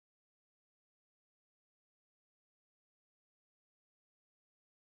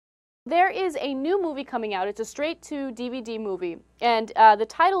There is a new movie coming out. It's a straight-to-DVD movie, and the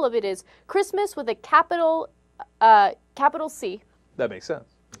title of it is Christmas with a capital C. That makes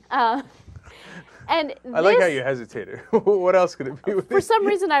sense. And I like how you hesitated. What else could it be? For some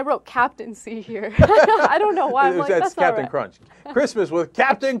reason, I wrote Captain C here. I don't know why. I'm like, that's Captain not right. Crunch. Christmas with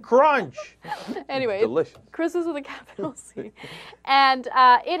Captain Crunch. Anyway, delicious. Christmas with a capital C, and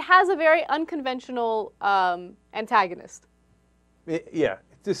it has a very unconventional antagonist. Yeah,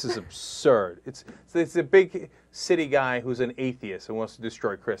 this is absurd. It's a big city guy who's an atheist and wants to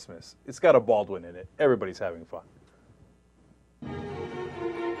destroy Christmas. It's got a Baldwin in it. Everybody's having fun.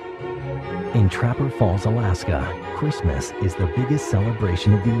 In Trapper Falls, Alaska, Christmas is the biggest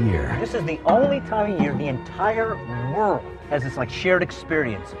celebration of the year. This is the only time of year the entire world has this shared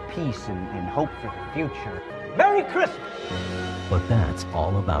experience of peace and hope for the future. Merry Christmas! But that's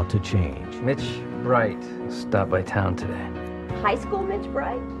all about to change. Mitch Bright stopped by town today. High school Mitch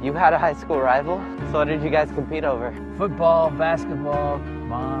Bright? You had a high school rival? So what did you guys compete over? Football, basketball,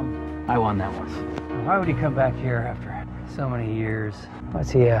 mom. I won that once. Why would he come back here after so many years? What's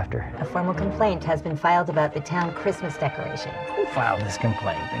he after? A formal complaint has been filed about the town Christmas decorations. Who filed this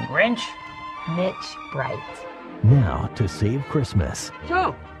complaint? The Grinch? Mitch Bright. Now, to save Christmas.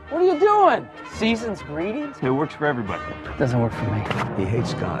 Joe, what are you doing? Season's greetings? It works for everybody. Doesn't work for me. He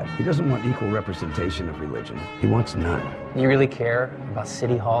hates God. He doesn't want equal representation of religion. He wants none. You really care about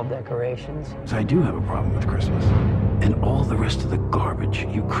City Hall decorations? So I do have a problem with Christmas. And all the rest of the garbage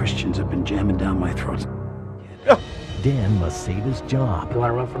you Christians have been jamming down my throat. Dan must save his job. You want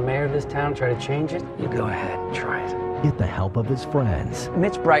to run for mayor of this town, try to change it? You go ahead, try it. Get the help of his friends.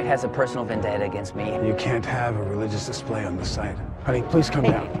 Mitch Bright has a personal vendetta against me. You can't have a religious display on the site. Honey, please come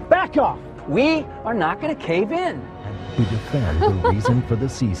down. Back off! We are not going to cave in. To defend the reason for the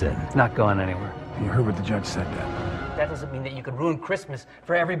season. It's not going anywhere. You heard what the judge said, Dan. That doesn't mean that you could ruin Christmas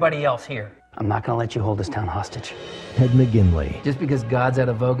for everybody else here. I'm not going to let you hold this town hostage. Ted McGinley. Just because God's out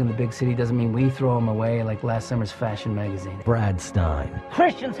of vogue in the big city doesn't mean we throw him away like last summer's fashion magazine. Brad Stein.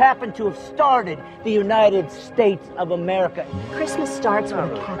 Christians happen to have started the United States of America. Christmas starts with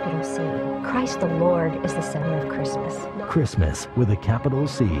a capital C. Christ the Lord is the center of Christmas. Christmas with a capital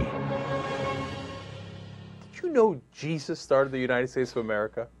C. Did you know Jesus started the United States of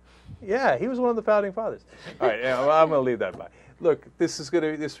America? Yeah, he was one of the founding fathers. All right, I'm going to leave that by. Look, this is going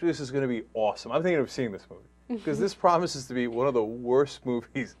to be awesome. I'm thinking of seeing this movie because this promises to be one of the worst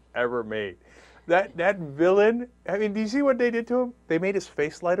movies ever made. That villain. I mean, do you see what they did to him? They made his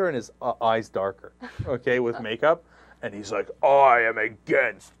face lighter and his eyes darker. Okay, with makeup, and he's like, "I am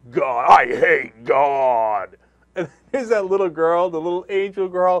against God. I hate God." And there's that little girl, the little angel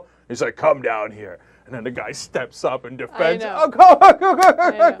girl. He's like, "Come down here." And then the guy steps up and defends. I know. Oh,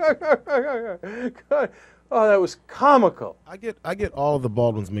 God. Oh, that was comical. I get all of the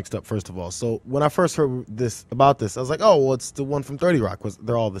Baldwins mixed up, first of all. So when I first heard about this, I was like, oh, well, it's the one from 30 Rock.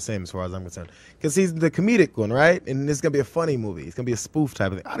 They're all the same as far as I'm concerned. Because he's the comedic one, right? And this is going to be a funny movie. It's going to be a spoof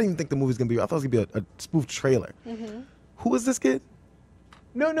type of thing. I didn't even think the movie was going to be, I thought it was going to be a spoof trailer. Mm-hmm. Who is this kid?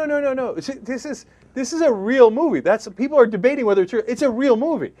 No. This is a real movie. People are debating whether it's real. It's a real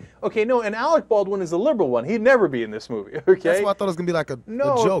movie. Okay, no, and Alec Baldwin is the liberal one. He'd never be in this movie, okay? That's why I thought it was going to be like a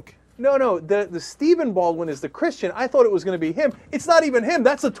joke. No, the Stephen Baldwin is the Christian. I thought it was going to be him. It's not even him.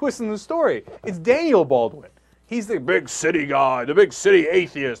 That's a twist in the story. It's Daniel Baldwin. He's the big city guy, the big city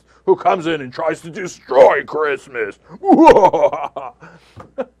atheist who comes in and tries to destroy Christmas.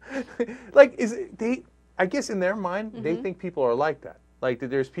 I guess in their mind, they think people are like that. Like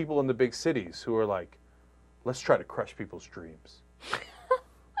that there's people in the big cities who are like, let's try to crush people's dreams.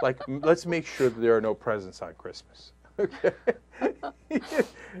 Like, let's make sure that there are no presents on Christmas. Okay?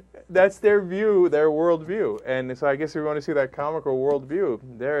 That's their view, their worldview. And so I guess if you want to see that comical worldview,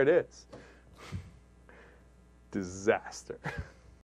 there it is. Disaster.